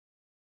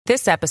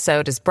This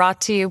episode is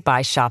brought to you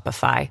by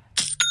Shopify.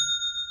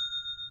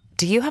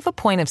 Do you have a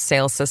point of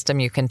sale system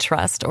you can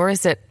trust, or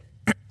is it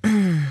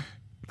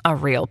a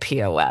real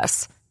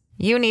POS?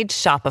 You need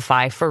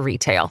Shopify for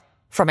retail.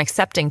 From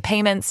accepting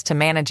payments to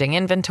managing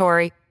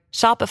inventory,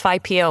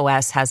 Shopify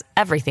POS has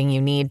everything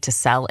you need to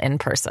sell in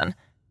person.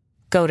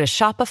 Go to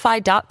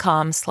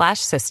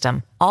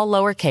shopify.com/system, all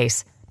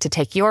lowercase, to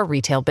take your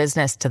retail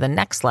business to the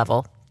next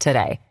level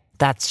today.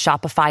 That's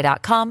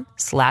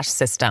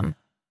shopify.com/system.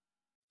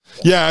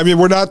 Yeah, I mean,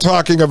 we're not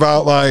talking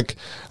about like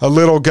a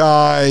little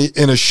guy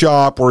in a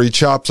shop where he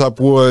chops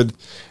up wood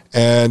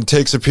and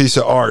takes a piece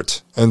of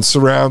art and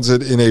surrounds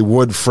it in a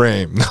wood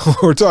frame.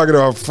 We're talking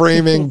about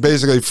framing,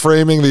 basically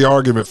framing the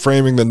argument,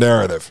 framing the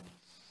narrative.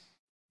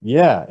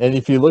 Yeah, and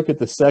if you look at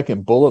the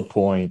second bullet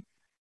point,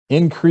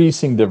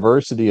 increasing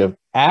diversity of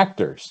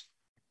actors.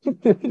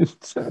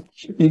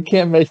 You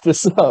can't make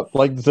this up,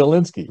 like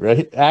Zelensky,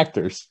 right?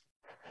 Actors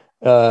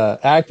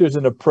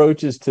and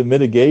approaches to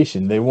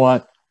mitigation.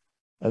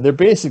 They're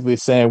basically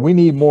saying we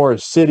need more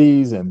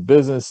cities and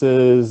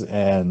businesses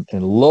and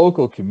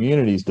local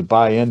communities to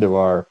buy into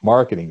our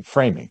marketing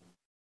framing.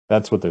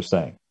 That's what they're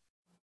saying.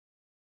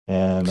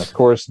 And of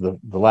course, the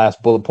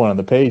last bullet point on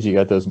the page, you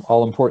got those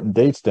all important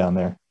dates down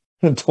there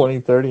in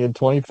 2030 and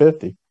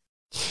 2050.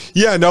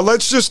 Yeah, now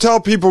let's just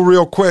tell people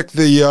real quick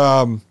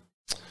the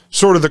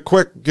sort of the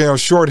quick,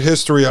 short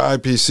history of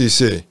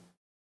IPCC.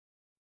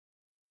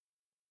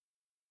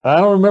 I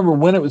don't remember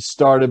when it was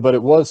started, but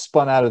it was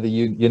spun out of the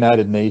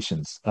United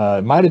Nations.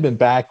 It might have been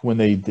back when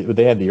they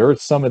had the Earth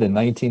Summit in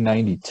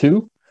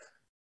 1992.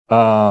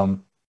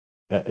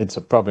 It's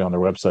probably on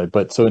their website.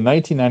 But so in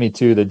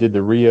 1992, they did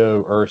the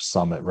Rio Earth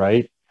Summit,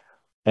 right?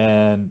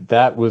 And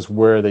that was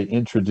where they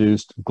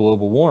introduced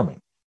global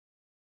warming,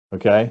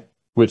 okay,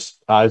 which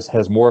has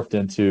morphed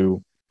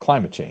into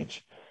climate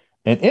change.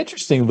 And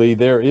interestingly,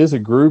 there is a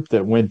group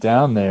that went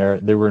down there.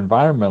 They were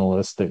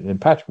environmentalists, and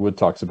Patrick Wood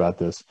talks about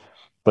this.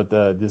 But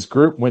this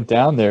group went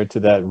down there to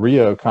that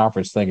Rio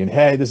conference thinking,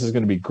 hey, this is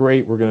going to be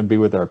great. We're going to be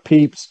with our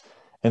peeps.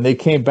 And they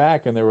came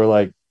back and they were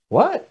like,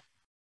 what?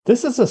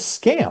 This is a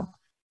scam.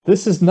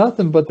 This is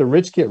nothing but the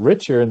rich get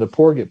richer and the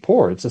poor get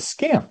poor. It's a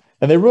scam.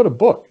 And they wrote a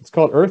book. It's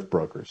called Earth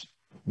Brokers.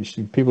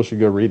 People should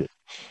go read it.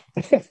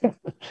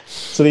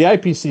 So the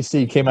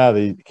IPCC came out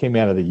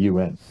of the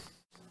UN.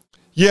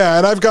 Yeah,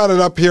 and I've got it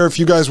up here if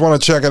you guys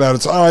want to check it out.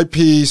 It's ipcc.ch.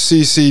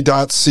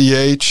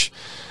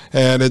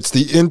 And it's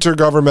the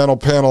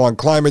Intergovernmental Panel on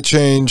Climate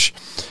Change.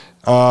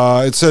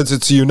 It says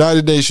it's the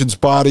United Nations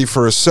body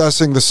for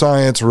assessing the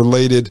science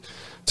related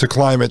to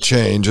climate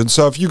change. And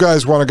so if you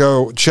guys want to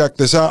go check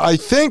this out, I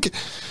think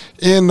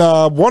in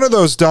one of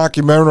those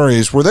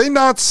documentaries, were they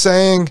not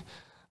saying,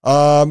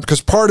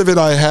 because part of it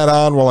I had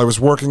on while I was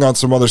working on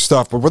some other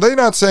stuff, but were they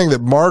not saying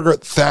that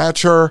Margaret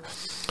Thatcher,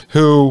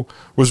 who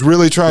was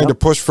really trying to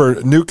push for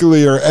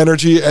nuclear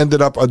energy,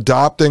 ended up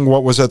adopting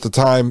what was at the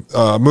time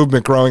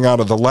movement growing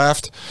out of the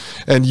left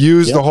and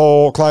used the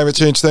whole climate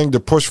change thing to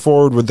push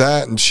forward with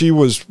that? And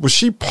was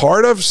she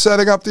part of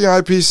setting up the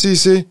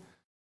IPCC?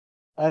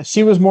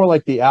 She was more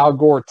like the Al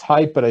Gore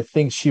type, but I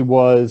think she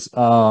was,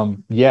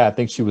 I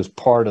think she was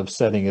part of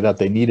setting it up.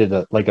 They needed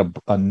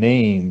a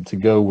name to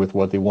go with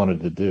what they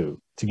wanted to do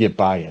to get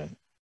buy-in.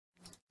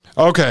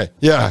 Okay,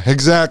 yeah,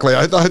 exactly.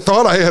 I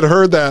thought I had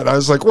heard that. I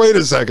was like, wait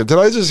a second, did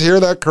I just hear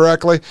that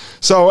correctly?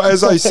 So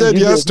as I said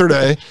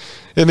yesterday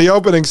in the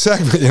opening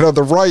segment,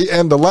 the right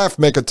and the left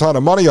make a ton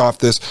of money off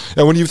this.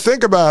 And when you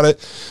think about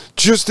it,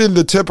 just in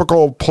the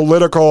typical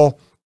political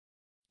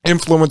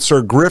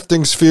influencer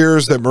grifting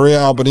spheres that Maria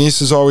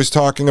Albanese is always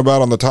talking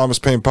about on the Thomas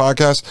Paine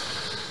podcast,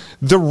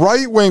 the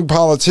right-wing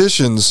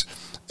politicians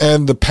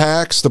and the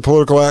PACs, the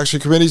political action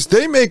committees,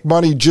 they make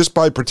money just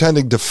by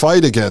pretending to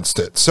fight against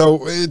it. So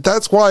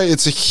that's why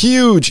it's a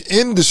huge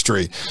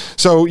industry.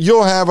 So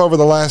you'll have over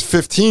the last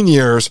 15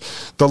 years,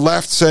 the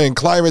left saying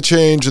climate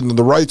change and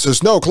the right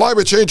says, no,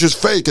 climate change is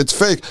fake. It's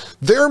fake.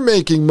 They're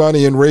making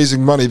money and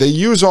raising money. They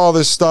use all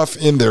this stuff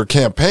in their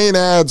campaign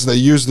ads. They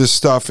use this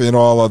stuff in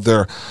all of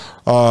their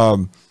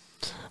campaign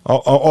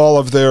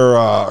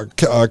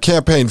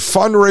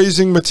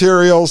fundraising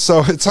materials.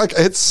 So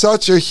it's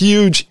such a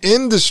huge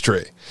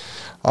industry.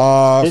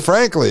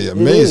 Frankly,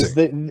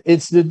 amazing.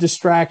 It's the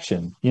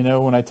distraction.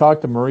 When I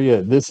talk to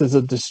Maria, this is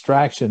a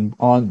distraction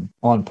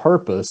on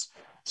purpose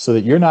so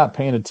that you're not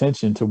paying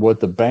attention to what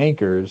the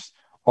bankers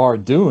are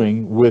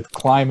doing with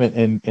climate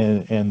and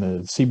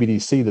the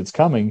CBDC that's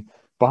coming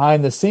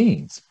behind the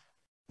scenes.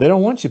 They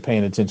don't want you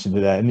paying attention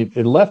to that.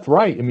 And left,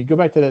 right, I mean, go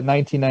back to that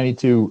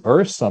 1992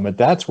 Earth Summit.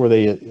 That's where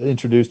they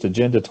introduced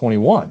Agenda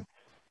 21.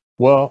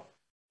 Well,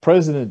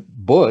 President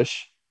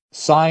Bush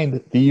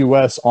signed the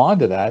U.S.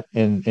 onto that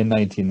in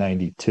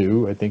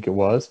 1992, I think it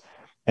was.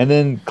 And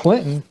then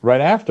Clinton, right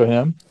after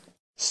him,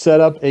 set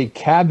up a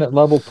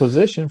cabinet-level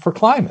position for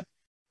climate.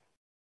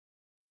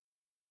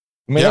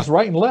 I mean, that's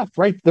right and left,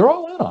 right? They're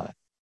all in on it.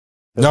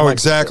 No,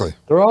 exactly.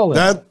 They're all in.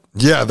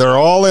 Yeah, they're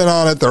all in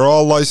on it. They're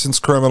all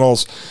licensed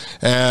criminals.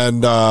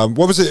 And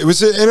what was it? It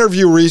was an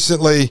interview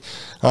recently.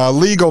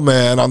 Legal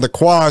Man on the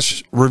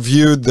Quash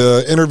reviewed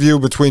the interview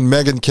between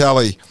Megyn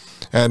Kelly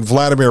and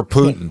Vladimir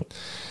Putin.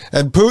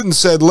 And Putin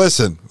said,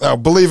 listen,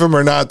 believe him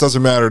or not,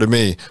 doesn't matter to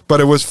me.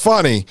 But it was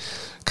funny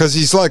because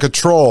he's like a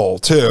troll,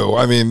 too.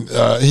 I mean,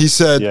 he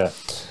said,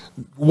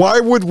 why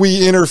would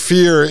we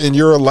interfere in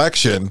your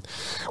election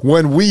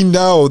when we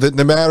know that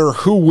no matter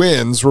who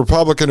wins,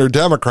 Republican or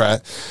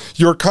Democrat,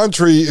 your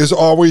country is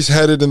always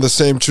headed in the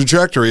same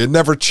trajectory? It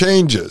never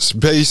changes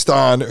based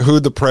on who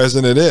the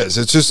president is.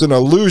 It's just an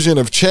illusion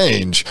of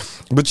change.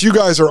 But you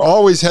guys are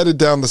always headed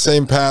down the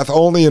same path,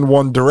 only in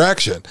one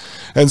direction.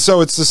 And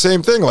so it's the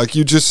same thing, like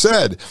you just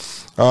said.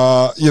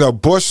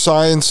 Bush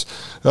assigns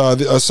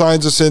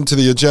us into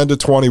the Agenda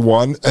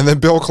 21, and then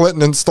Bill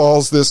Clinton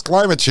installs this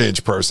climate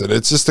change person.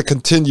 It's just a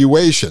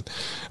continuation.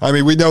 I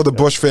mean, we know the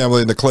Bush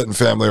family and the Clinton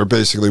family are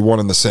basically one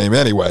and the same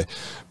anyway,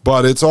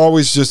 but it's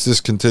always just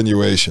this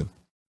continuation.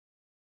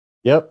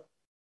 Yep.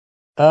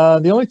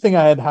 The only thing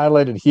I had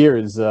highlighted here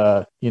is,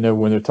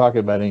 when they're talking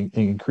about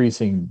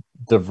increasing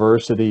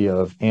diversity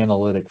of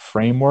analytic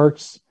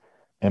frameworks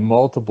and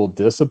multiple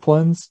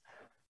disciplines,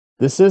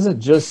 this isn't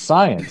just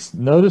science.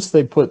 Notice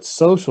they put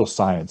social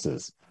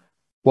sciences.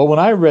 Well, when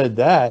I read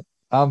that,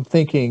 I'm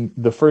thinking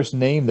the first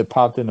name that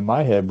popped into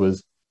my head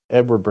was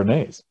Edward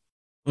Bernays.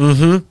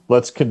 Mm-hmm.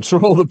 Let's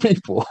control the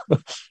people.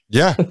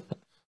 Yeah.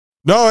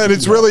 No, and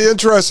it's really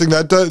interesting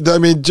that,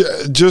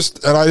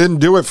 and I didn't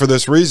do it for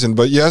this reason,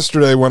 but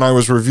yesterday when I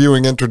was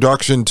reviewing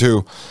Introduction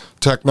to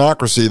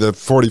Technocracy, the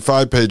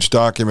 45-page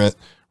document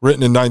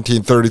written in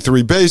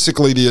 1933,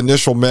 basically the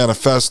initial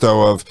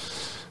manifesto of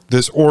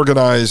this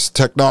organized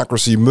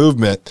technocracy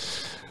movement,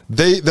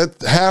 that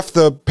half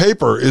the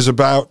paper is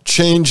about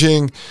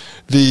changing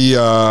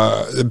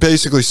the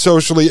basically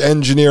socially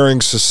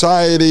engineering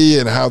society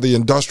and how the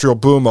industrial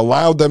boom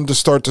allowed them to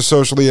start to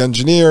socially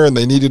engineer, and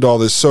they needed all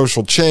this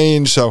social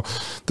change. So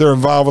they're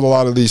involved with a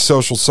lot of these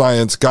social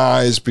science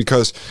guys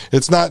because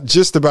it's not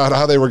just about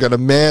how they were going to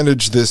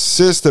manage this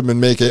system and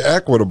make it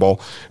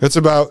equitable. It's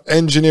about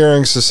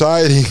engineering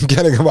society and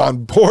getting them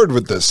on board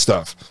with this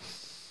stuff.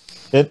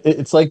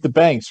 It's like the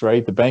banks,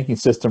 right? The banking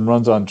system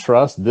runs on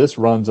trust. This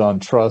runs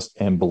on trust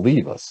and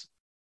believe us.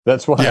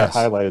 That's why I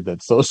highlighted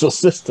that social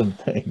system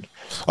thing.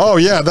 Oh,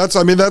 yeah. That's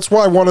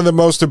why one of the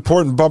most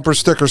important bumper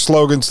sticker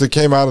slogans that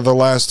came out of the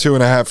last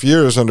 2.5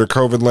 years under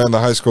COVID land, the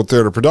high school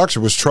theater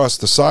production, was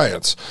trust the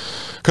science.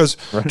 Because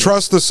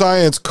trust the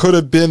science could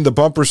have been the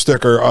bumper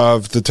sticker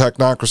of the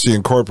Technocracy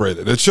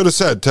Incorporated. It should have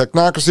said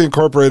Technocracy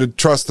Incorporated,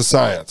 trust the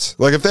science.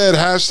 Like if they had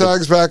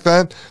hashtags back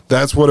then,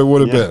 that's what it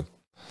would have been.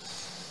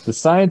 The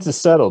science is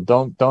settled.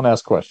 Don't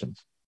ask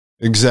questions.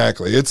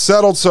 Exactly. It's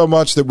settled so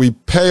much that we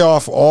pay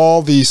off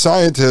all the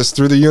scientists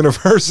through the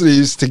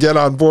universities to get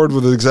on board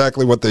with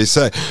exactly what they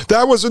say.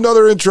 That was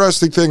another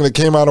interesting thing that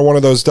came out of one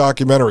of those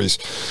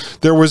documentaries.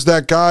 There was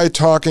that guy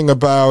talking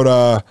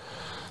about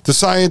the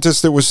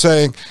scientist that was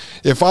saying,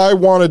 if I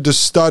wanted to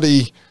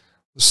study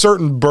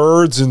certain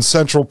birds in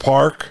Central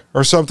Park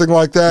or something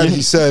like that,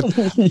 he said,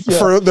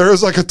 there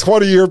was like a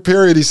 20-year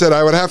period, he said,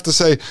 I would have to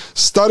say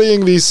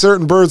studying these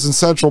certain birds in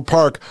Central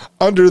Park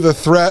under the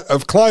threat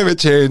of climate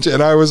change,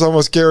 and I was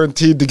almost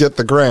guaranteed to get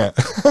the grant.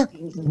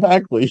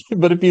 Exactly.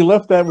 But if he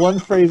left that one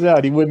phrase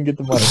out, he wouldn't get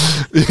the money.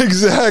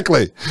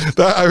 Exactly.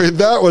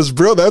 That was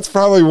brilliant. That's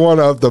probably one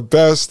of the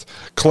best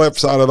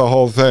clips out of the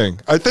whole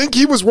thing. I think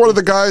he was one of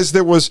the guys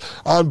that was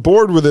on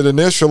board with it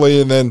initially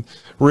and then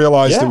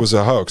realized it was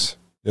a hoax.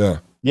 Yeah.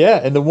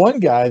 Yeah. And the one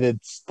guy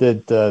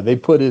that they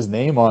put his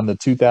name on the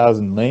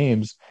 2,000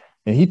 names,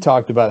 and he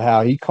talked about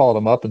how he called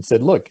him up and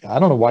said, look, I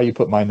don't know why you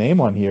put my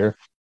name on here.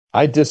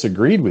 I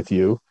disagreed with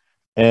you.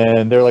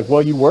 And they're like,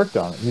 well, you worked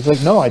on it. He's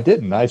like, no, I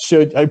didn't. I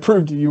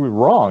proved you were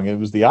wrong. It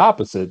was the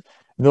opposite.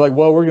 And they're like,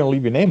 well, we're going to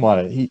leave your name on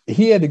it.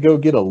 He had to go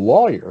get a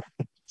lawyer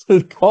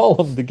to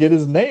call him to get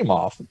his name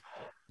off.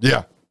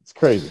 Yeah. It's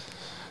crazy.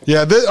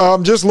 Yeah.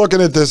 I'm just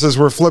looking at this as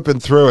we're flipping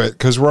through it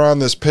because we're on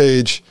this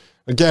page.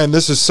 Again,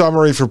 this is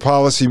summary for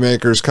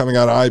policymakers coming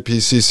out of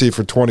IPCC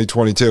for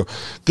 2022.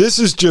 This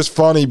is just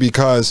funny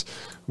because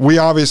we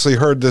obviously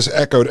heard this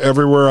echoed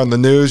everywhere on the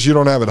news. You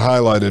don't have it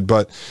highlighted,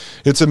 but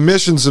it's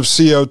emissions of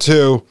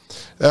CO2.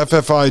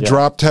 FFI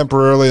dropped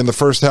temporarily in the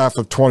first half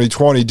of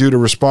 2020 due to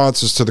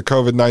responses to the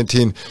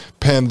COVID-19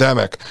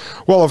 pandemic.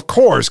 Well, of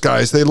course,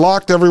 guys, they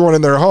locked everyone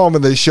in their home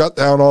and they shut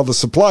down all the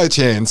supply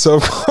chain. So,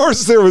 of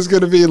course, there was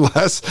going to be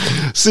less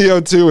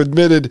CO2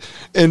 emitted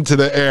into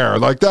the air.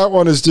 Like, that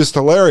one is just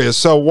hilarious.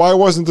 So why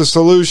wasn't the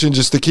solution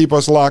just to keep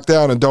us locked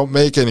down and don't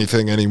make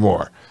anything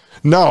anymore?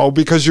 No,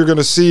 because you're going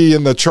to see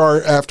in the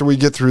chart after we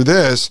get through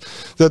this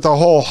that the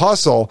whole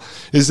hustle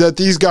is that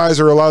these guys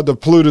are allowed to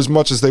pollute as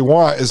much as they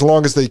want as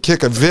long as they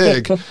kick a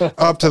VIG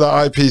up to the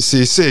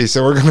IPCC.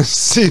 So we're going to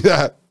see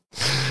that.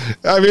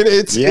 I mean,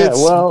 it's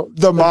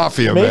the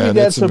mafia, man.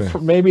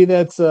 Maybe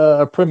that's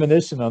a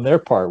premonition on their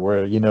part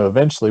where,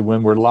 eventually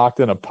when we're locked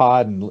in a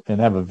pod and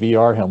have a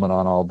VR helmet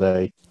on all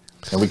day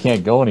and we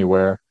can't go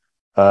anywhere,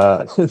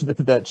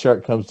 that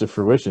chart comes to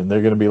fruition,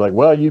 they're going to be like,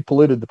 well, you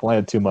polluted the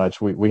planet too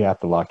much. We have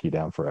to lock you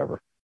down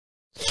forever.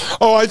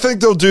 Oh, I think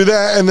they'll do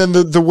that. And then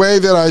the way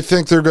that I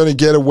think they're going to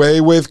get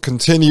away with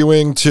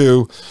continuing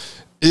to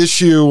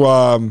issue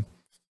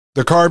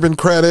the carbon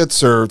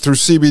credits or through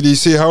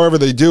CBDC, however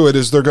they do it,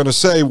 is they're going to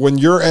say when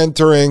you're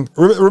entering,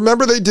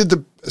 remember they did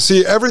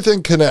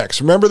everything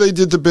connects. Remember they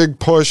did the big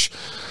push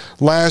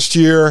last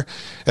year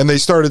and they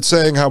started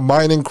saying how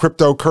mining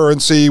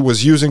cryptocurrency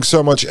was using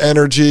so much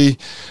energy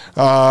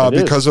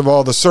because of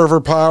all the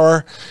server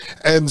power.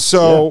 And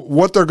so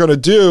what they're going to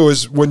do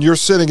is when you're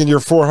sitting in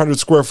your 400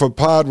 square foot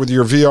pod with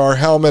your VR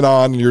helmet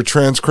on and your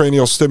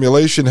transcranial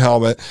stimulation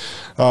helmet,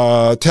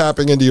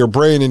 tapping into your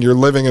brain and you're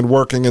living and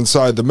working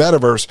inside the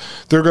metaverse,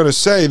 they're going to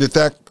say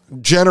that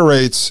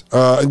generates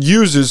and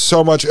uses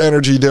so much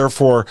energy,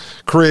 therefore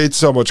creates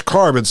so much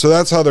carbon. So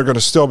that's how they're going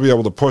to still be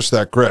able to push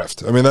that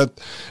grift. I mean,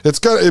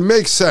 it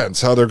makes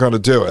sense how they're going to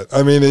do it.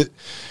 I mean, it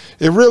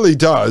really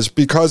does,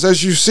 because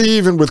as you see,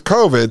 even with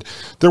COVID,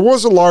 there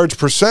was a large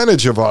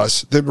percentage of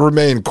us that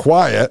remained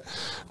quiet,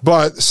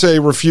 but say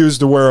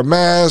refused to wear a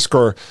mask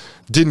or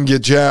didn't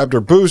get jabbed or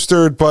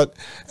boosted. But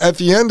at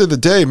the end of the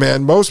day,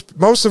 man, most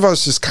of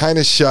us just kind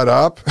of shut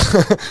up.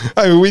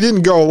 I mean, we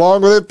didn't go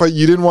along with it, but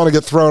you didn't want to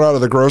get thrown out of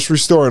the grocery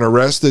store and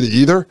arrested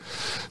either.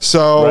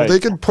 So They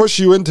can push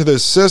you into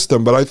this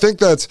system, but I think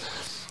that's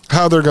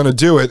how they're going to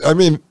do it. I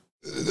mean,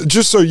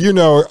 just so you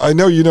know, I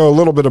know you know a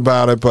little bit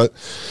about it, but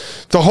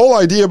the whole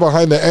idea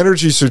behind the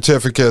energy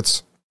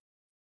certificates,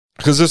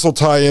 because this will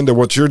tie into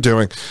what you're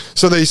doing.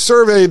 So they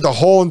surveyed the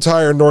whole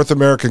entire North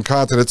American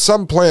continent.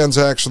 Some plans,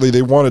 actually,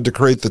 they wanted to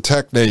create the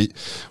Technate,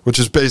 which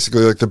is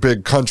basically like the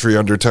big country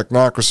under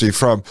Technocracy,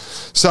 from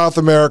South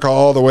America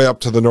all the way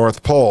up to the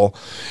North Pole.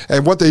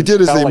 And what they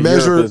did is they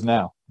measured...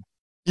 now.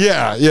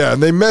 Yeah,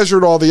 and they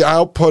measured all the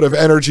output of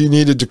energy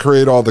needed to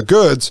create all the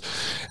goods.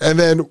 And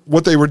then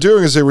what they were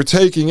doing is they were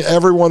taking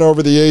everyone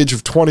over the age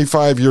of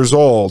 25 years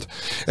old,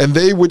 and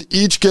they would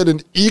each get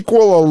an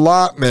equal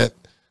allotment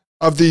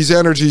of these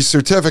energy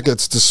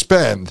certificates to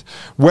spend,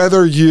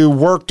 whether you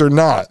worked or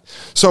not.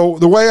 So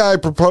the way I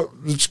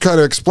kind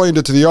of explained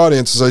it to the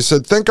audience is I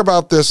said, think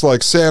about this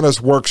like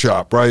Santa's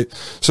workshop, right?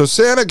 So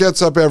Santa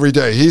gets up every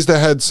day. He's the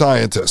head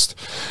scientist.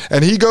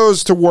 And he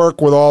goes to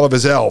work with all of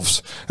his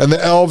elves. And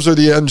the elves are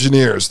the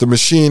engineers, the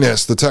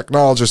machinists, the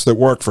technologists that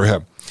work for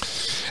him.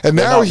 And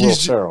now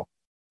he's... Now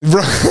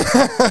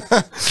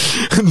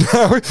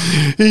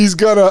he's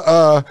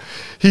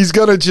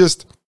gonna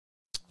just...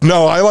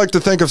 No, I like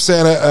to think of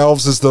Santa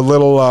elves as the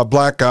little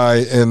black guy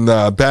in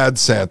Bad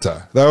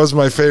Santa. That was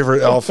my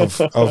favorite elf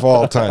of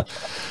all time.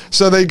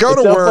 So they go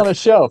to work on a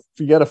shelf.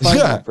 You got to find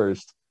it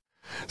first.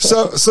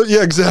 So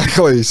yeah,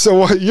 exactly. So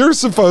what you're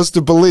supposed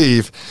to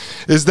believe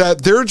is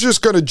that they're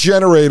just going to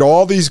generate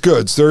all these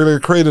goods. They're going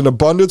to create an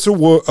abundance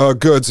of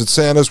goods at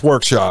Santa's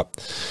workshop.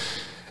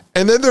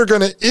 And then they're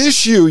going to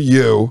issue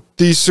you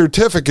these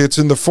certificates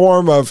in the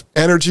form of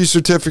energy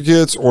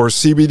certificates or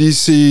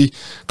CBDC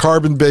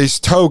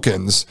carbon-based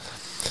tokens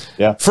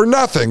for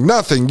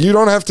nothing. You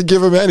don't have to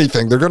give them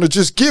anything. They're going to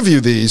just give you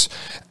these,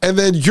 and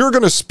then you're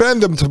going to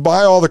spend them to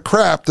buy all the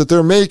crap that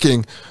they're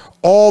making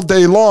all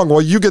day long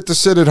while you get to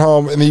sit at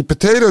home and eat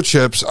potato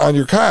chips on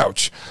your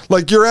couch.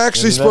 Like, you're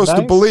actually supposed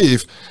to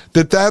believe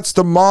that that's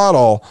the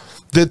model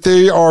that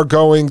they are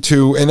going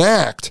to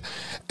enact.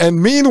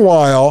 And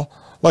meanwhile...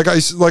 Like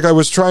I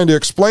was trying to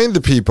explain to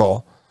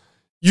people,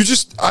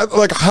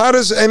 how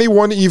does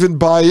anyone even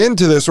buy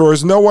into this, or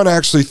has no one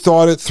actually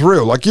thought it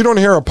through? Like, you don't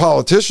hear a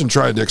politician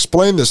trying to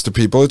explain this to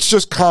people. It's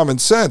just common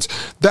sense.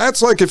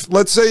 That's like if,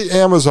 let's say,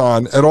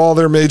 Amazon at all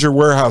their major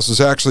warehouses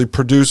actually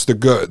produce the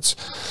goods.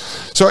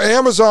 So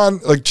Amazon,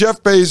 like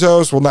Jeff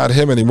Bezos, well, not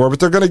him anymore, but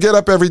they're going to get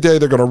up every day.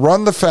 They're going to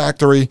run the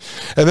factory,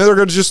 and then they're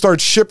going to just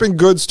start shipping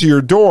goods to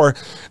your door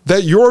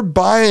that you're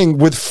buying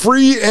with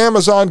free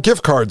Amazon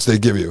gift cards they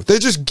give you. They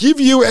just give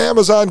you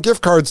Amazon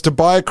gift cards to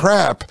buy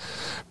crap.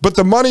 But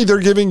the money they're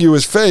giving you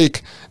is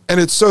fake, and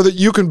it's so that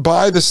you can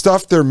buy the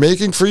stuff they're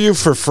making for you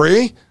for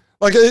free?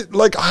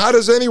 Like how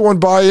does anyone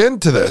buy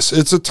into this?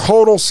 It's a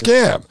total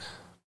scam.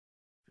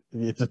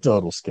 It's a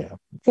total scam.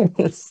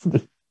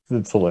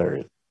 It's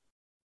hilarious.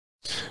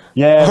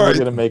 Yeah, we're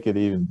going to make it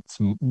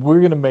we're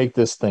going to make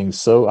this thing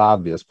so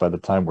obvious by the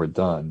time we're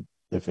done.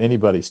 If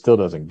anybody still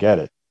doesn't get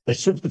it,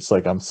 it's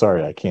like, I'm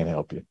sorry, I can't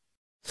help you.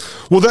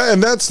 Well,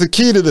 that's the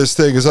key to this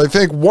thing, is I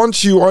think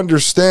once you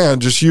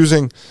understand, just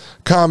using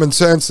common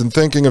sense and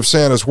thinking of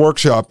Santa's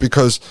workshop,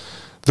 because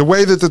the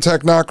way that the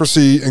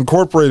Technocracy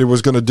Incorporated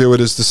was going to do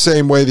it is the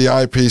same way the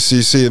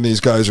IPCC and these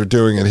guys are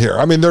doing it here.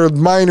 I mean, there are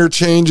minor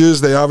changes.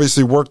 They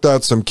obviously worked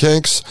out some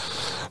kinks,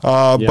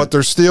 but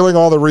they're stealing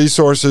all the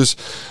resources.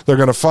 They're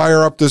going to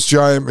fire up this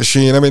giant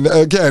machine. I mean,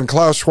 again,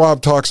 Klaus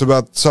Schwab talks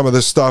about some of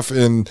this stuff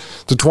in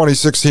the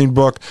 2016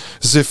 book,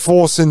 The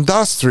Fourth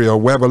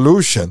Industrial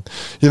Revolution.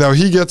 You know,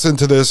 he gets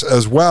into this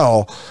as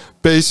well.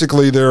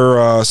 basically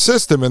their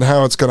system and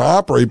how it's going to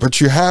operate.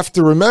 But you have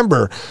to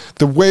remember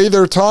the way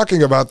they're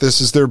talking about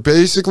this is they're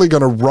basically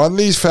going to run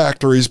these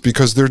factories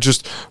because they're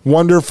just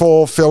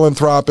wonderful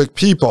philanthropic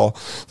people.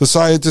 The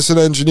scientists and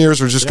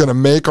engineers are just going to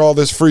make all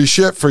this free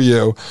shit for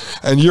you,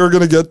 and you're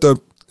going to get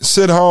to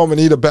sit home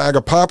and eat a bag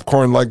of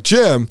popcorn like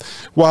Jim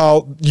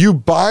while you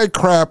buy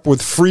crap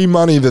with free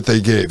money that they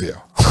gave you.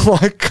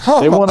 Like, come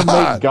on. They want to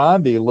make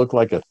Gandhi look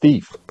like a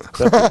thief. That's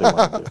what they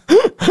want to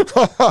do.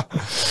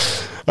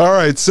 All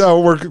right,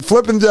 so we're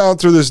flipping down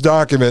through this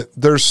document.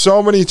 There's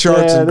so many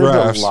charts and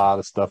graphs. There's a lot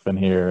of stuff in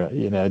here.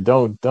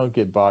 Don't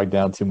get bogged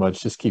down too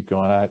much. Just keep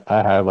going. I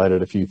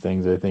highlighted a few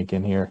things I think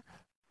in here.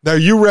 Now,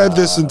 you read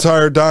this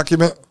entire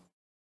document?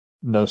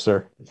 No,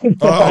 sir.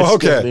 Oh,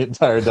 okay. The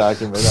entire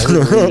document. I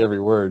didn't read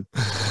every word.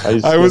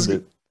 I was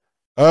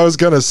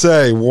going to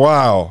say,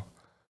 wow.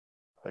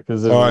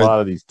 Because there's a lot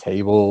of these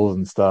tables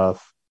and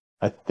stuff.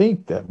 I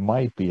think that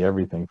might be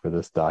everything for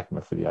this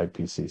document for the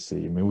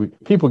IPCC. I mean,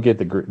 people get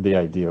the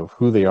idea of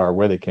who they are,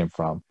 where they came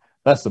from.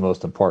 That's the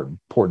most important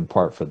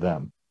part for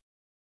them.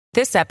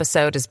 This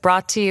episode is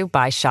brought to you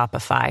by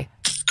Shopify.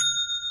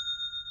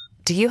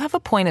 Do you have a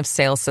point of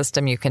sale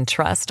system you can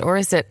trust, or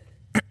is it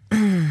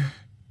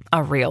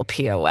a real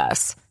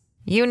POS?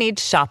 You need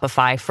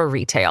Shopify for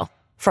retail.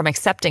 From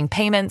accepting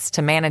payments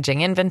to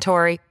managing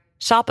inventory,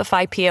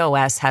 Shopify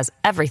POS has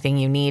everything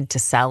you need to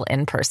sell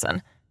in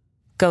person.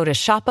 Go to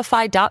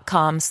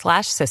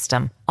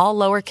shopify.com/system, all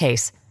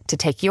lowercase, to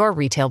take your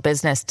retail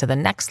business to the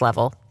next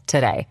level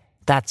today.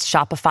 That's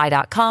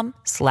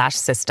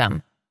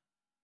shopify.com/system.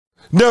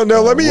 No,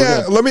 let me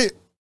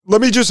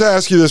just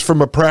ask you this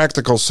from a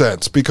practical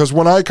sense, because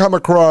when I come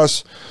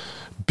across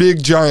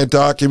big giant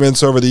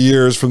documents over the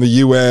years from the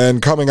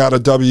UN, coming out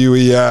of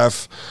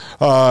WEF,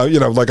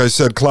 like I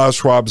said,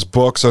 Klaus Schwab's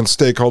books on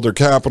stakeholder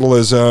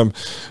capitalism,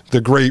 the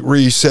Great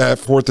Reset,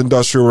 Fourth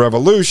Industrial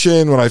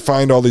Revolution, when I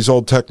find all these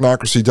old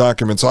technocracy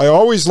documents, I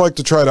always like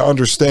to try to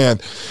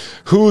understand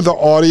who the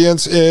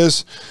audience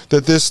is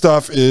that this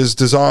stuff is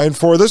designed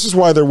for. This is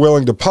why they're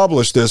willing to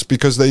publish this,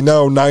 because they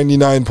know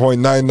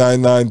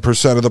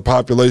 99.999% of the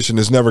population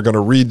is never going to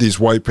read these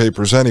white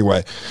papers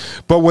anyway.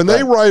 But when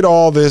they write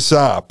all this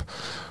up,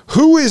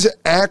 who is an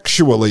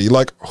actual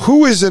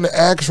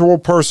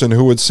person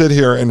who would sit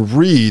here and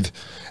read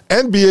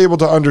and be able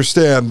to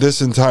understand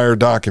this entire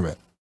document?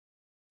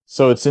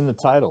 So it's in the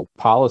title,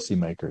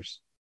 policymakers.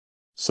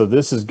 So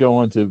this is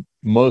going to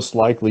most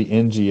likely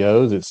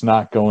NGOs. It's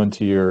not going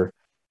to your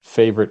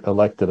favorite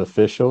elected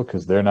official,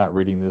 because they're not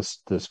reading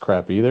this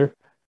crap either.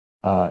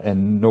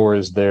 And nor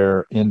is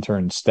their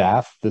intern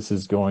staff. This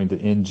is going to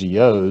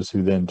NGOs,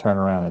 who then turn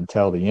around and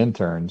tell the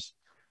interns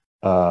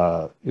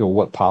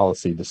what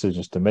policy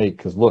decisions to make,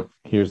 because look,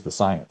 here's the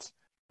science.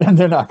 And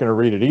they're not going to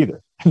read it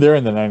either. They're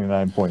in the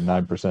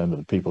 99.9% of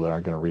the people that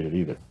aren't going to read it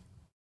either.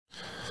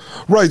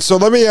 Right. So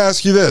let me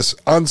ask you this.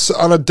 On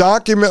a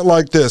document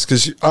like this,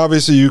 because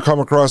obviously you come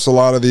across a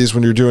lot of these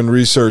when you're doing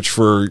research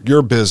for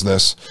your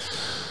business,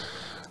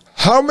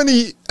 how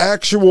many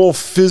actual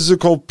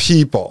physical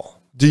people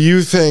do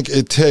you think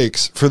it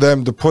takes for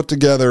them to put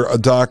together a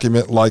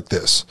document like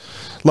this?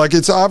 Like,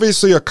 it's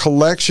obviously a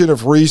collection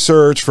of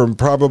research from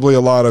probably a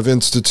lot of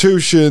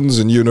institutions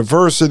and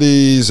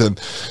universities and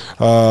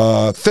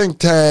think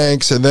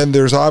tanks, and then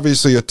there's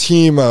obviously a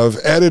team of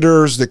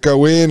editors that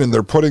go in and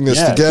they're putting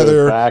this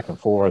together. Back and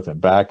forth,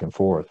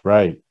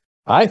 right?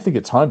 I think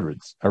it's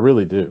hundreds. I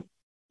really do.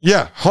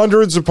 Yeah,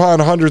 hundreds upon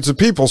hundreds of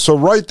people. So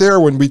right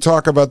there, when we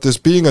talk about this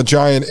being a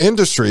giant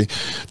industry,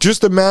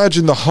 just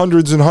imagine the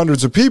hundreds and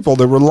hundreds of people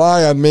that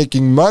rely on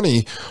making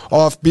money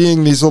off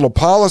being these little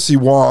policy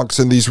wonks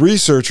and these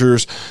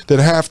researchers that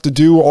have to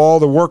do all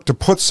the work to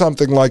put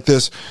something like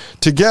this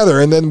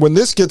together. And then when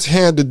this gets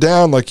handed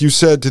down, like you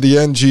said, to the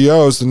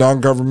NGOs, the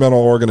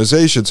non-governmental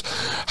organizations,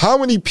 how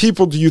many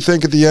people do you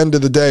think at the end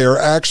of the day are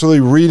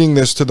actually reading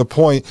this to the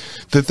point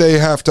that they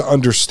have to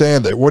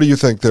understand it? What do you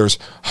think? There's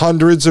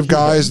hundreds of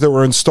guys that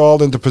were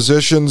installed into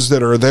positions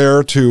that are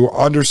there to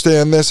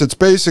understand this. It's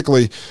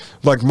basically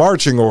like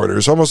marching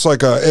orders, almost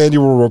like an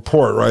annual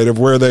report, right, of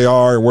where they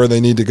are and where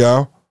they need to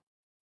go.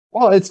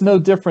 Well, it's no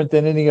different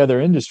than any other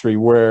industry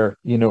where,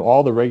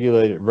 all the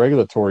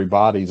regulatory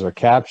bodies are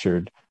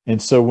captured.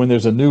 And so when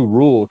there's a new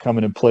rule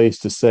coming in place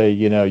to say,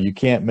 you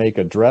can't make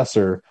a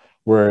dresser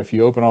where if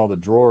you open all the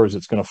drawers,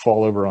 it's going to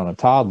fall over on a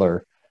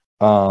toddler.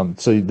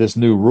 So this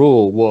new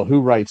rule, well,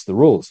 who writes the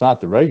rule? It's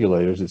not the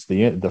regulators. It's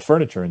the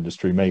furniture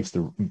industry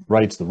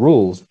writes the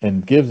rules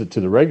and gives it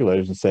to the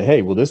regulators and say,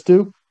 hey, will this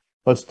do?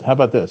 How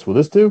about this? Will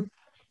this do?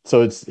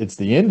 So it's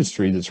the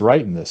industry that's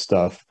writing this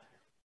stuff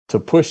to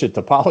push it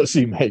to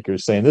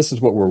policymakers, saying this is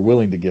what we're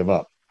willing to give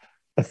up.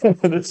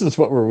 This is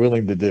what we're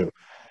willing to do.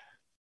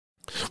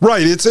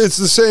 Right. It's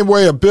the same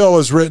way a bill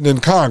is written in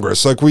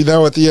Congress. Like we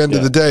know at the end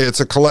of the day, it's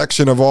a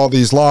collection of all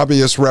these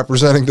lobbyists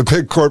representing the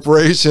big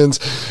corporations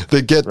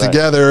that get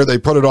together. They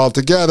put it all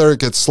together. It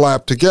gets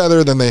slapped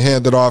together. Then they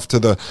hand it off to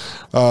the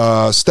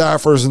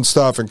staffers and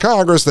stuff in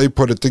Congress. They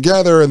put it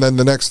together. And then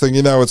the next thing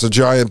you know, it's a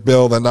giant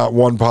bill that not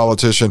one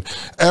politician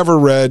ever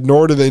read,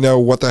 nor do they know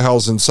what the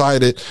hell's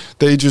inside it.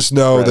 They just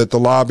know that the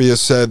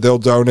lobbyists said they'll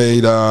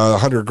donate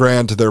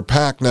 $100,000 to their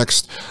PAC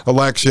next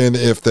election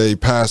if they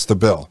pass the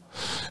bill.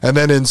 And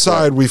then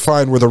inside we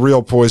find where the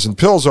real poison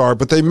pills are,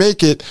 but they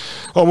make it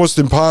almost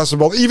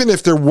impossible. Even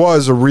if there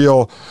was a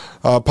real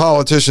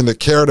politician that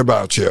cared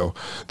about you,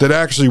 that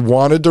actually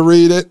wanted to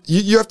read it,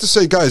 you have to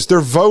say, guys,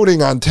 they're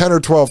voting on 10 or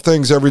 12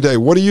 things every day.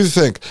 What do you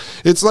think?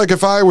 It's like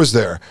if I was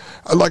there,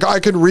 like I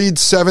could read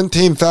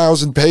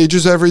 17,000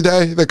 pages every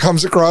day that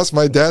comes across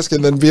my desk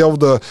and then be able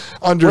to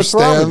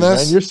understand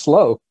this. Man? You're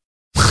slow.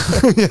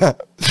 Yeah.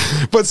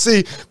 But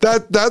see,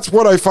 that's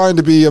what I find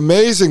to be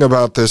amazing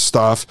about this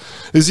stuff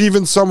is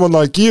even someone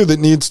like you that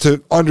needs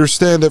to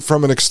understand it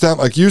from an extent,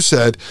 like you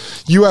said,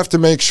 you have to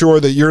make sure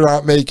that you're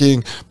not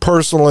making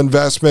personal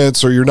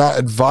investments or you're not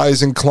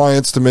advising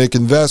clients to make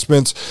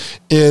investments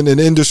in an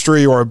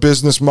industry or a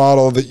business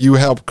model that you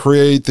help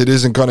create that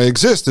isn't going to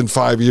exist in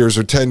 5 years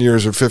or 10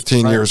 years or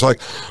 15 years. Like,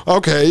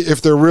 okay,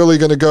 if they're really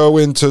going to go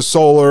into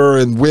solar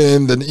and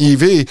wind and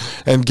EV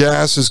and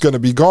gas is going to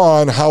be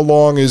gone, how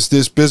long is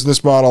this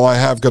business model I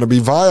have going to be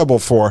viable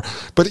for?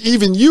 But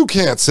even you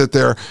can't sit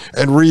there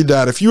and read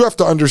that. If you have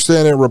to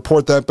understand it and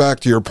report that back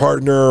to your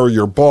partner or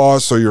your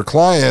boss or your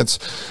clients,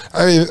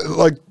 I mean,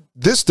 like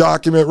this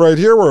document right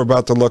here we're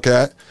about to look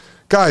at,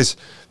 guys,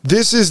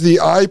 this is the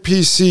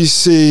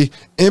IPCC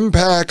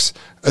impacts,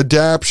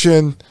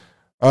 adaptation,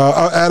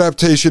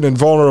 and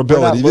vulnerability.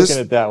 We're not looking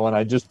at that one.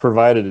 I just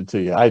provided it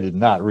to you. I did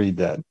not read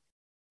that.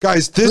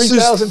 Guys, this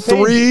is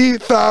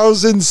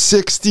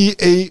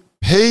 3,068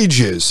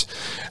 pages.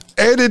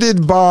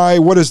 Edited by,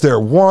 what is there?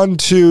 1,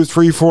 2,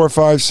 3, 4,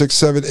 5, 6,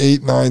 7,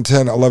 8, 9,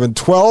 10, 11,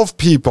 12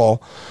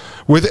 people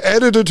with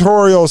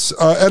editorial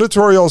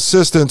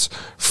assistance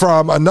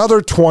from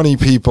another 20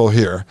 people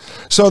here.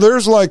 So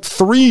there's like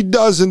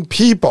 36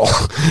 people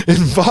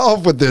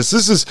involved with this.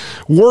 This is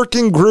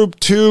Working Group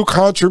 2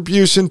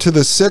 contribution to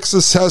the 6th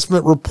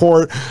assessment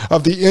report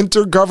of the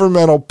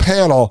Intergovernmental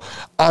Panel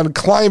on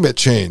Climate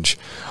Change.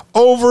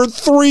 Over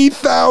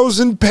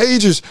 3,000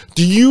 pages.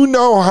 Do you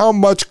know how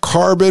much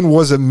carbon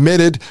was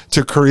emitted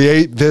to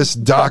create this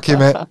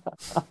document?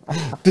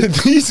 Did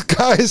these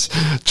guys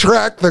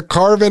track the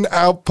carbon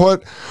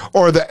output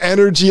or the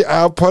energy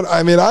output?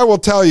 I mean, I will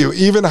tell you,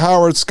 even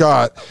Howard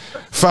Scott,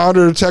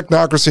 founder of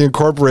Technocracy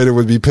Incorporated,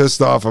 would be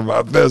pissed off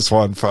about this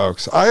one,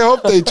 folks. I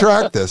hope they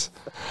track this.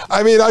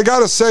 I mean, I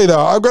got to say,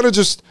 though, I'm going to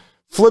just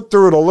flip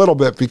through it a little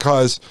bit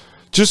because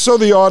just so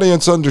the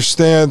audience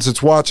understands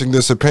it's watching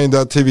this at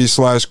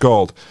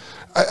pain.tv/gold.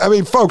 I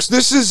mean, folks,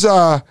 this is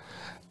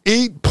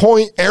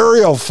 8-point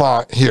Arial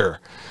font here.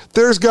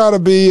 There's got to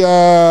be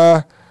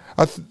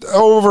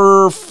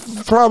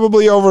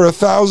probably over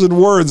 1,000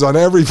 words on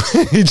every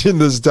page in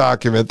this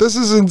document. This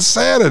is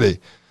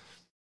insanity.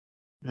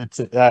 That's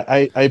it.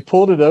 I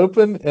pulled it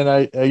open and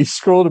I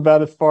scrolled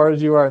about as far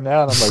as you are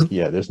now, and I'm like,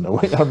 yeah, there's no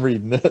way I'm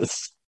reading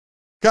this.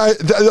 Guy,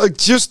 like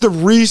just the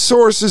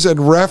resources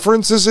and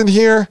references in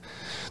here.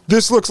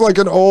 This looks like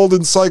an old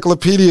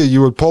encyclopedia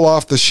you would pull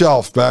off the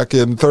shelf back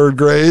in 3rd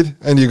grade,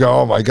 and you go,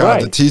 "Oh my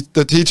God,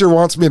 the teacher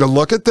wants me to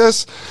look at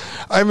this."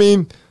 I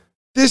mean,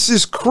 this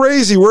is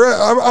crazy.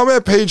 I'm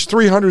at page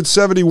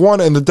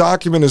 371, and the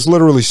document is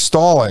literally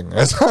stalling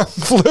as I'm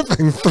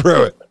flipping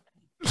through it.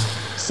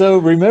 So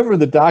remember,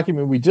 the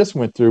document we just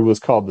went through was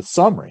called the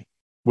summary,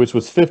 which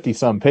was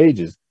 50-some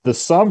pages. The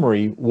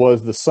summary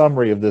was the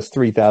summary of this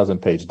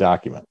 3,000-page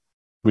document,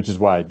 which is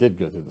why I did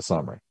go through the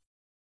summary.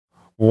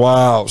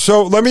 Wow.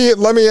 So let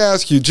me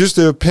ask you just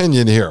an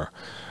opinion here,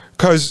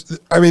 because,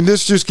 I mean,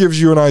 this just gives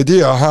you an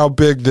idea how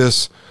big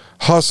this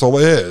hustle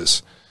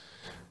is.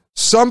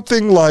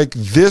 Something like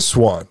this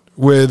one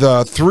with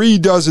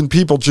 36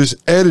 people just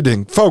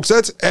editing. Folks,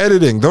 that's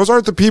editing. Those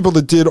aren't the people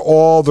that did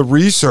all the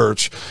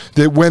research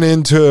that went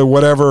into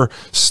whatever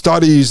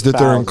studies that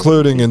they're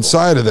including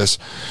inside of this.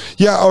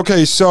 Yeah,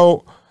 okay,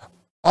 so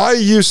I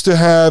used to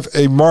have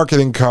a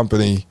marketing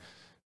company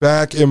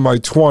back in my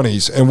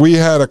 20s, and we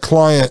had a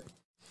client.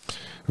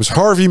 It was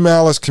Harvey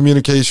Malice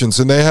Communications,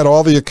 and they had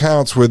all the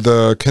accounts with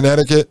the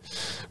Connecticut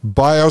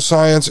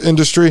bioscience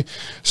industry.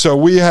 So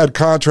we had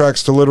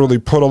contracts to literally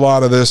put a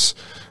lot of this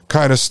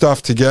kind of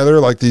stuff together,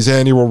 like these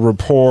annual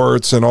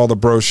reports and all the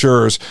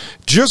brochures,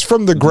 just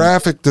from the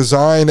graphic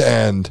design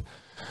end.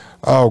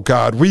 Oh,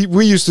 God.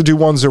 We used to do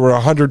ones that were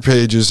 100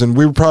 pages, and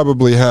we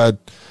probably had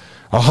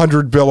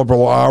 100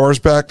 billable hours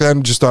back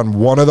then just on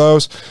one of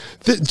those.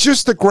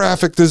 Just the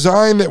graphic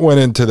design that went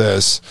into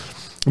this.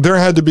 There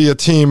had to be a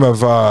team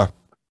of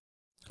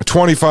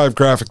 25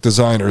 graphic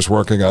designers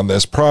working on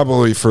this,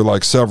 probably for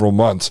like several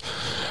months.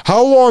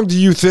 How long do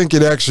you think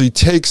it actually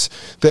takes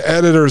the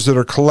editors that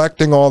are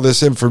collecting all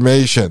this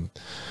information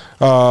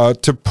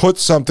to put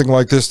something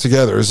like this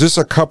together? Is this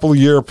a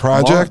couple-year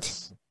project?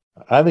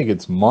 I think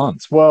it's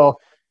months. Well,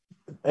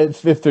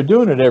 if they're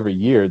doing it every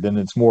year, then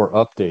it's more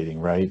updating,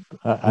 right?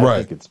 I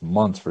think it's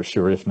months for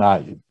sure. If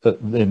not, the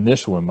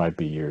initial one might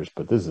be years,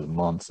 but this is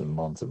months and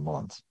months and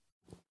months.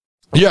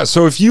 Yeah.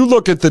 So if you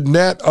look at the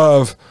net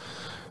of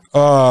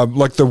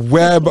like the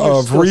web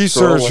of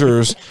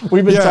researchers.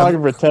 We've been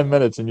talking for 10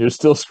 minutes and you're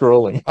still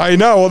scrolling. I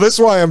know. Well, that's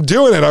why I'm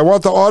doing it. I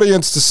want the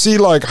audience to see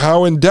like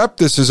how in depth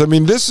this is. I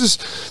mean, this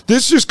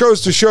just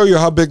goes to show you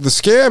how big the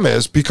scam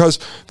is, because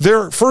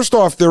first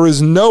off, there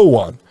is no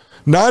one,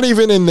 not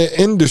even in the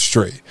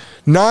industry,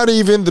 not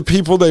even the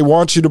people they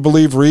want you to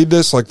believe read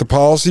this, like the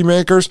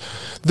policymakers.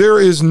 There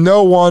is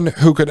no one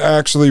who could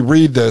actually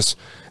read this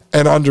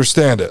and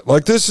understand it.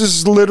 Like, this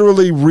is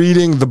literally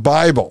reading the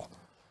Bible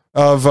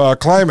of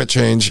climate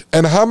change.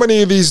 And how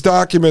many of these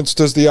documents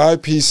does the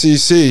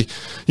IPCC,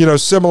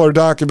 similar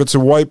documents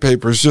and white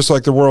papers, just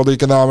like the World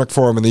Economic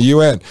Forum and the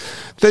UN,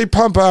 they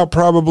pump out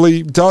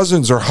probably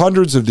dozens or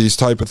hundreds of these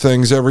type of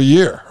things every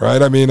year,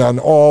 right? I mean, on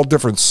all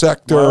different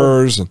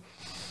sectors. Well,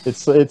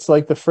 it's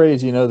like the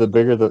phrase, the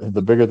bigger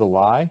the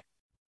lie,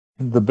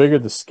 the bigger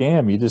the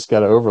scam. You just got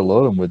to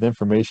overload them with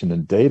information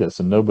and data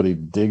so nobody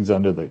digs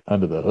under the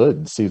hood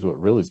and sees what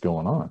really is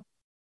going on.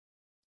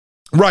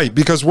 Right,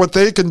 because what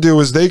they can do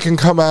is they can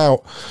come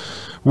out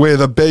with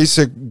a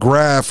basic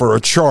graph or a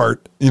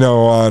chart,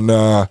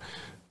 on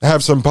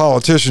have some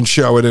politician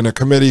show it in a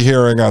committee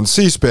hearing on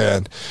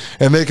C-SPAN,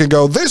 and they can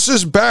go, this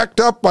is backed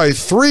up by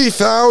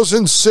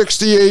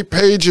 3,068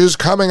 pages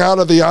coming out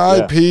of the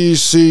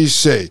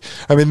IPCC.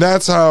 I mean,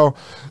 that's how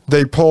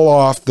they pull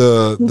off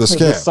the scam.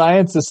 The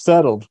science is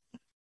settled.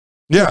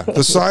 Yeah,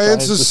 the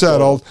science is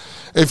settled.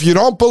 If you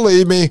don't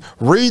believe me,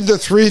 read the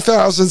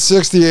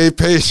 3,068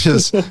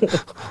 pages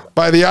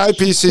by the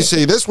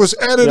IPCC. This was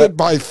edited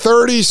by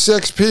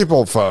 36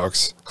 people,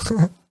 folks.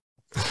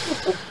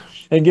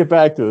 And get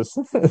back to us.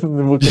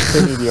 And we'll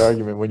continue the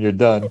argument when you're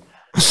done.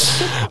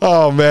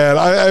 Oh, man.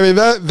 I mean,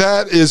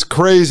 that is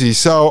crazy.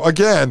 So,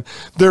 again,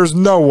 there's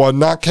no one,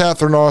 not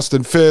Catherine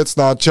Austin Fitts,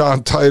 not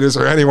John Titus,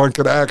 or anyone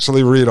could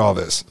actually read all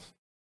this.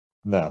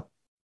 No.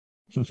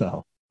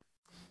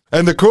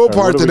 And the cool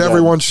part that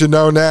everyone should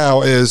know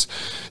now is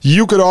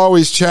you could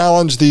always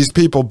challenge these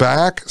people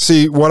back.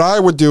 See, what I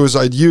would do is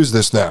I'd use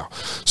this now.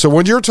 So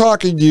when you're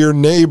talking to your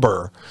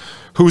neighbor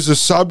who's a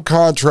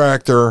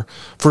subcontractor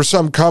for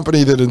some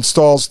company that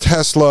installs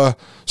Tesla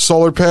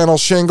solar panel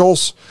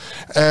shingles,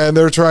 and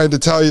they're trying to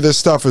tell you this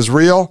stuff is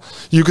real,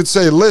 you could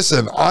say,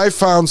 listen, I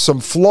found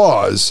some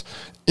flaws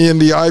in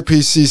the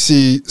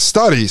IPCC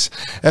studies.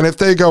 And if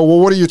they go, well,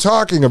 what are you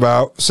talking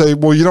about? Say,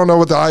 well, you don't know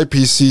what the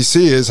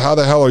IPCC is. How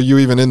the hell are you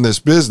even in this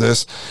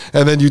business?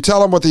 And then you tell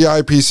them what the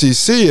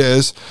IPCC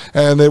is,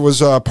 and it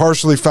was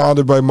partially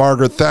founded by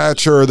Margaret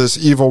Thatcher, this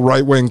evil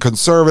right-wing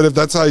conservative.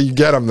 That's how you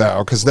get them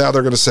now, because now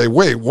they're going to say,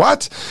 wait,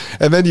 what?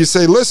 And then you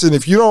say, listen,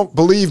 if you don't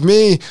believe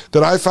me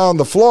that I found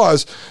the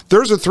flaws,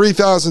 there's a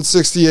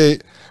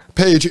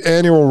 3,068-page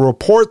annual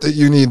report that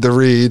you need to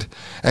read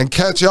and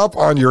catch up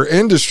on your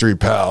industry,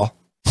 pal.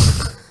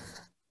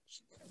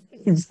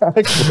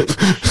 Exactly.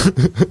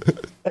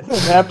 And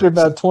after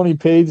about 20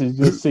 pages,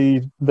 you'll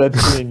see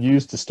that's being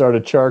used to start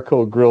a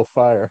charcoal grill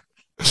fire.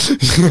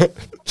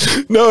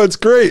 No, it's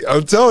great.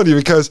 I'm telling you,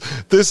 because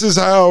this is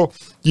how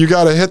you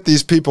got to hit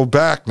these people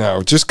back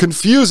now. Just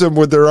confuse them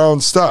with their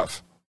own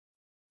stuff.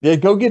 Yeah,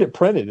 go get it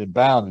printed and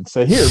bound and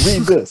say, here,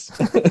 read this.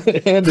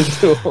 Hand it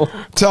to them.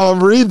 Tell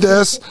them, read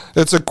this.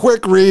 It's a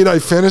quick read. I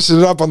finished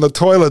it up on the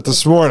toilet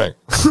this morning.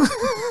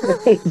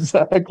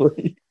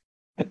 Exactly.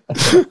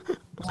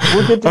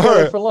 We'll get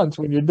together for lunch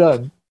when you're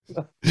done.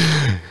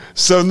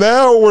 So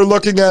now we're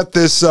looking at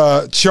this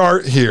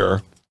chart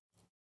here.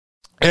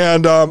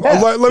 And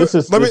this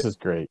is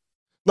great.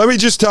 Let me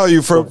just tell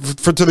you for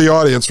to the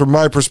audience from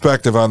my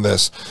perspective on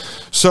this.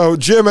 So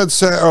Jim had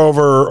sent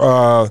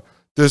over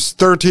this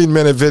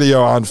 13-minute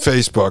video on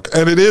Facebook,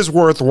 and it is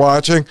worth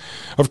watching.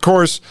 Of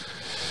course,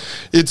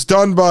 it's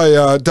done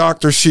by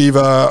Dr.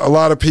 Shiva. A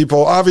lot of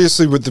people,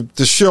 obviously with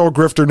the Shill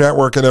Grifter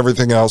Network and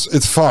everything else,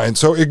 it's fine.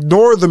 So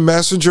ignore the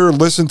messenger,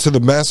 listen to the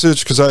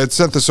message, because I had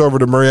sent this over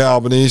to Maria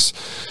Albanese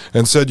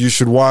and said you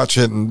should watch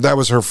it, and that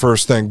was her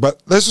first thing.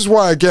 But this is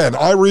why, again,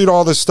 I read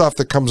all this stuff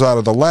that comes out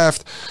of the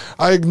left.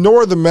 I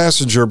ignore the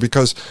messenger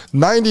because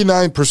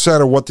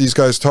 99% of what these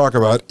guys talk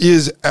about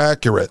is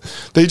accurate.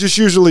 They just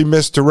usually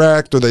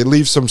misdirect or they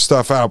leave some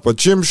stuff out. But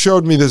Jim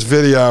showed me this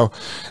video,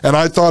 and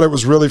I thought it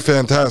was really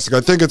fantastic.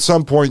 I think at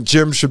some point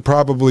Jim should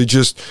probably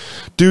just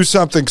do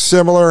something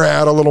similar,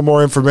 add a little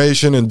more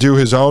information, and do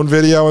his own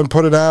video and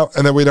put it out,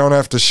 and then we don't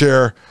have to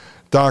share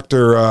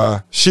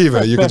Dr.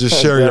 Shiva. You can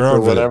just share your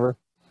own whatever.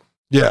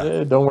 Video.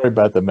 Yeah, don't worry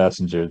about the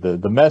messenger.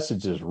 The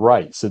message is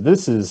right. So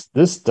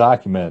this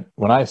document,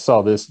 when I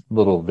saw this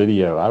little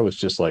video, I was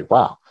just like,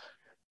 wow,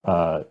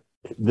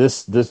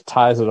 this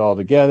ties it all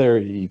together.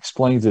 He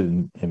explains it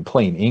in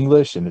plain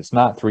English, and it's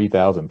not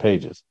 3,000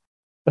 pages.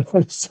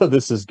 So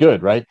this is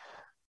good, right?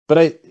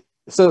 But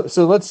So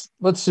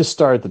let's just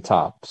start at the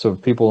top so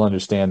people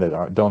understand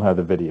that don't have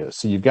the video.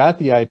 So you've got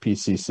the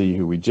IPCC,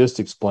 who we just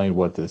explained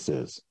what this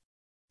is,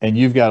 and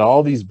you've got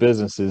all these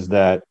businesses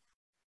that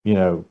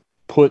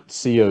put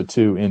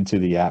CO2 into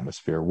the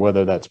atmosphere.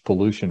 Whether that's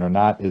pollution or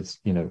not, it's,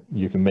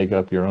 you can make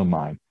up your own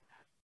mind.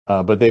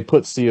 But they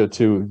put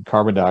CO2,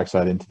 carbon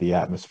dioxide, into the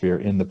atmosphere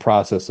in the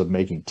process of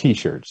making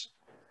T-shirts.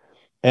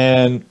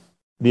 And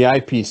the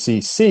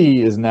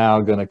IPCC is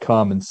now going to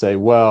come and say,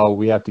 well,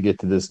 we have to get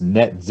to this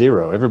net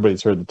zero.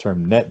 Everybody's heard the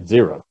term net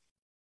zero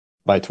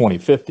by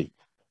 2050.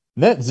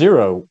 Net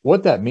zero,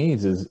 what that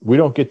means is we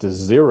don't get to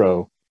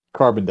zero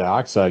carbon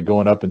dioxide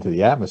going up into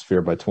the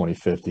atmosphere by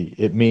 2050.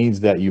 It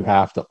means that you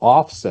have to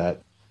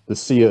offset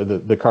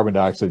the carbon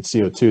dioxide,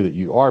 CO2, that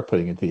you are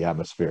putting into the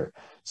atmosphere.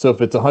 So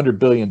if it's 100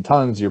 billion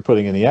tons you're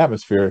putting in the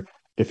atmosphere,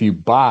 if you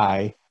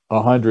buy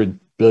 100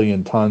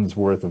 billion tons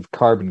worth of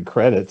carbon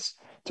credits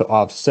to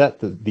offset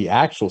the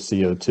actual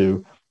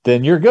CO2,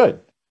 then you're good.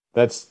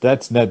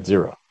 That's net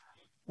zero.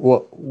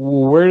 Well,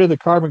 where do the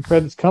carbon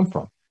credits come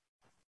from?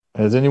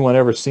 Has anyone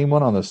ever seen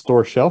one on the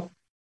store shelf?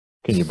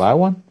 Can you buy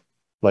one?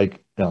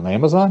 Like on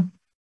Amazon?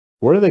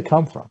 Where do they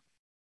come from?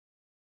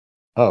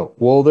 Oh,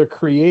 well, they're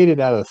created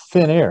out of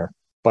thin air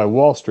by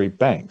Wall Street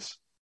banks.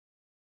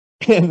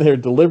 And they're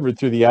delivered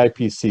through the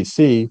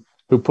IPCC,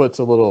 who puts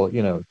a little,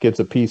 gets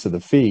a piece of the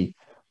fee.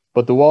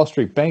 But the Wall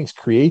Street banks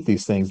create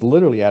these things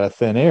literally out of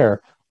thin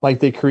air, like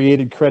they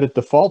created credit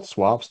default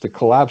swaps to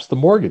collapse the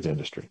mortgage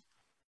industry.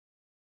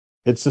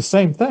 It's the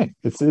same thing.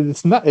 It's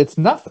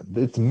nothing.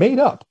 It's made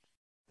up.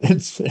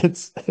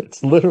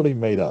 It's literally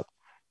made up.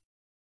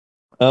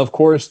 Of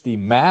course, the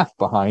math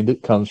behind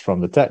it comes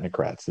from the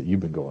technocrats that you've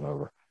been going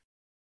over.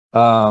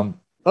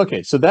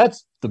 Okay, so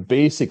that's the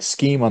basic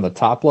scheme on the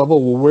top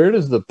level. Well, where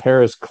does the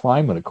Paris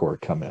Climate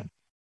Accord come in?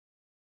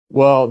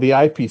 Well, the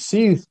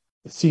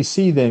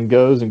IPCC then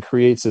goes and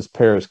creates this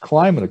Paris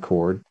Climate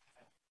Accord,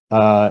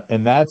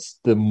 and that's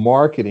the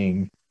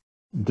marketing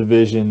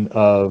division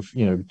of,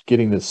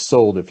 getting this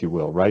sold, if you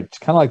will, right? It's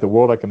kind of like the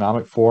World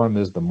Economic Forum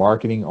is the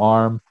marketing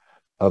arm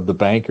of the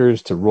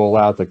bankers to roll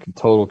out the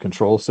total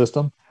control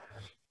system.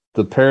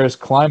 The Paris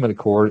Climate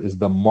Accord is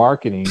the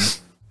marketing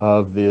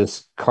of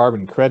this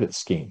carbon credit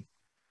scheme.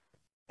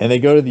 And they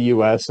go to the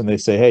US and they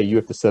say, hey, you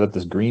have to set up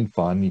this green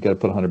fund. You got to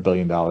put $100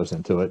 billion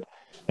into it.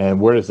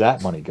 And where does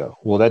that money go?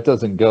 Well, that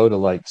doesn't go to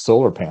like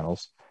solar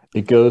panels.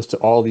 It goes to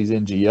all these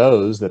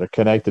NGOs that are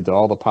connected to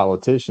all the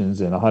politicians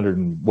in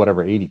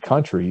 80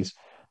 countries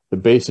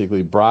that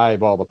basically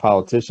bribe all the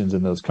politicians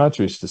in those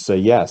countries to say,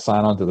 yeah,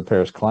 sign on to the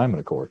Paris Climate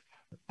Accord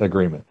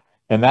agreement.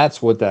 And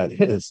that's what that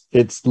is.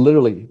 It's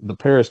literally, the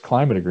Paris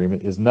Climate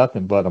Agreement is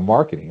nothing but a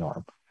marketing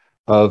arm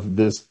of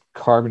this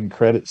carbon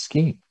credit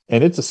scheme.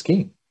 And it's a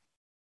scheme.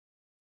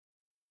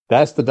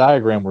 That's the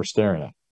diagram we're staring at.